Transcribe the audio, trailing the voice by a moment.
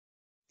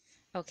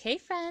Okay,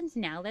 friends,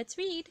 now let's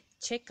read.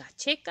 Chicka,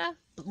 chicka,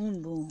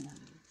 boom, boom.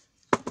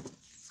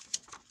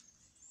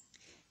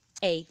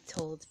 A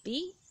told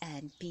B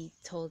and B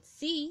told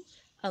C,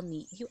 I'll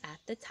meet you at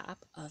the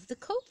top of the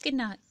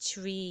coconut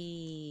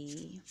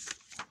tree.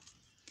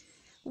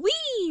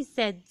 Wee,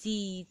 said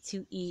D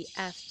to E,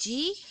 F,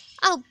 G,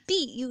 I'll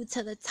beat you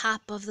to the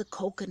top of the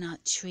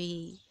coconut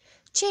tree.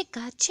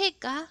 Chicka,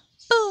 chicka,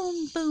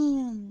 boom,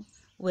 boom.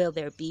 Will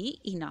there be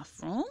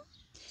enough room?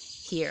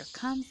 Here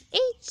comes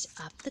H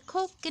up the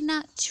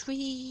coconut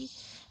tree,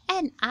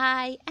 and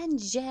I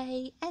and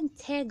J and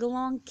tag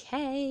along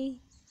K,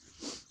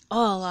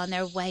 all on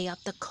their way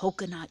up the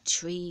coconut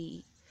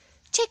tree.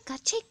 Chicka,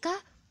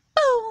 chicka,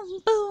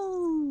 boom,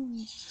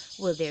 boom.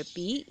 Will there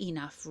be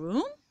enough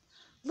room?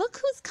 Look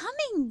who's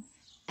coming.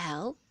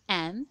 L,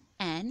 M,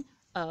 N,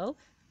 O,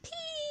 P,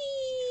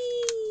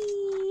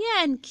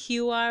 and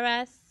Q, R,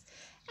 S,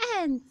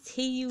 and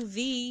T, U,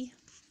 V.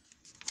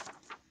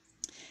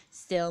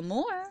 Still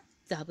more,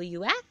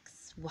 W,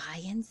 X,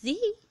 Y, and Z.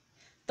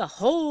 The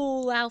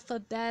whole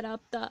alphabet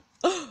up the...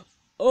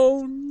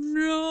 Oh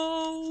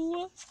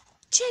no!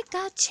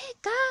 Chicka,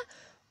 chicka,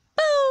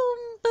 boom,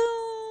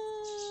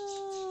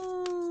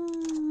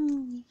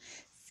 boom!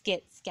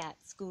 Skit, scat,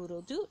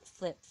 scoodle, doot,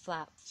 flip,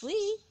 flop,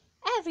 flee.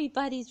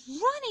 Everybody's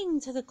running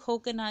to the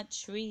coconut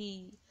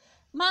tree.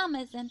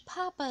 Mamas and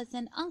papas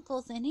and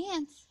uncles and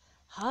aunts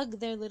hug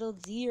their little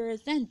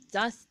dears and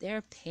dust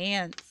their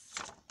pants.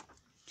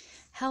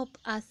 Help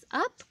us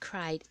up,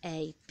 cried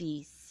A,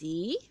 B,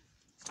 C.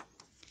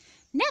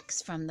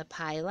 Next from the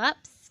pile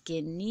up,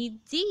 skinny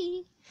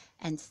D,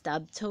 and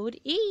stub-toed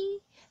E,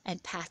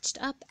 and patched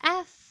up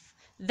F.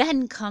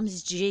 Then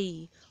comes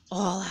G,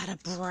 all out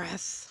of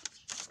breath.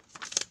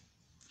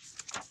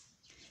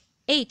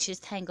 H is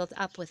tangled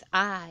up with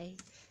I.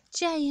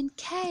 J and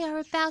K are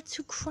about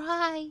to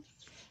cry.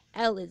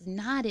 L is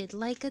knotted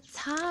like a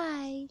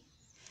tie.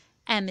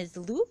 M is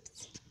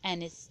looped,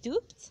 N is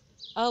stooped,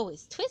 O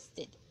is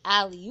twisted,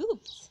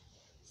 alley-ooped.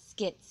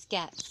 Skit,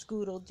 scat,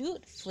 scoodle,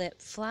 doot,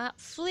 flip, flop,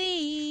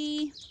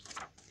 flee.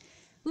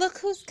 Look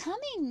who's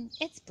coming,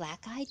 it's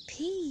Black-Eyed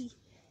P,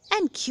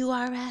 and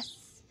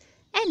QRS,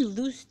 and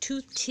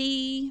Loose-Tooth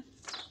T.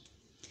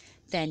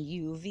 Then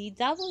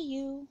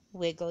UVW,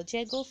 wiggle,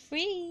 jiggle,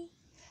 free.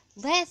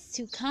 Last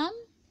to come,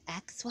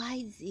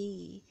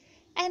 XYZ,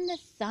 and the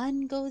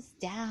sun goes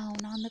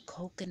down on the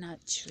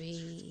coconut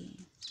tree.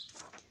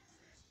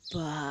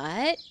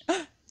 But,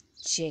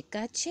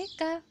 chicka,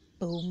 chicka,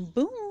 boom,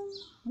 boom,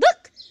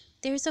 look,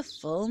 there's a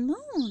full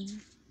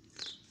moon.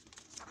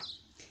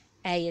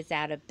 A is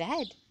out of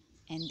bed,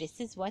 and this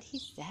is what he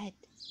said.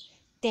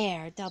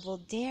 Dare, double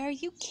dare,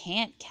 you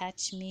can't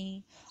catch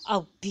me.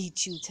 I'll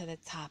beat you to the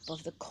top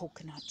of the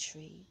coconut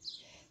tree.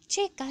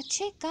 Chicka,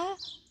 chicka,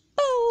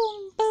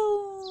 boom,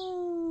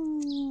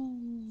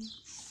 boom.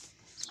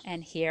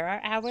 And here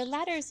are our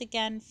letters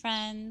again,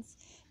 friends.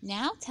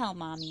 Now tell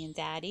Mommy and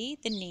Daddy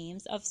the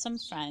names of some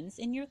friends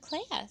in your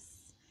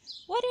class.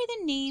 What are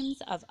the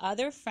names of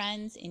other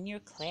friends in your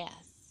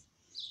class?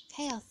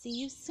 Okay, I'll see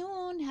you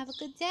soon. Have a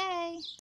good day.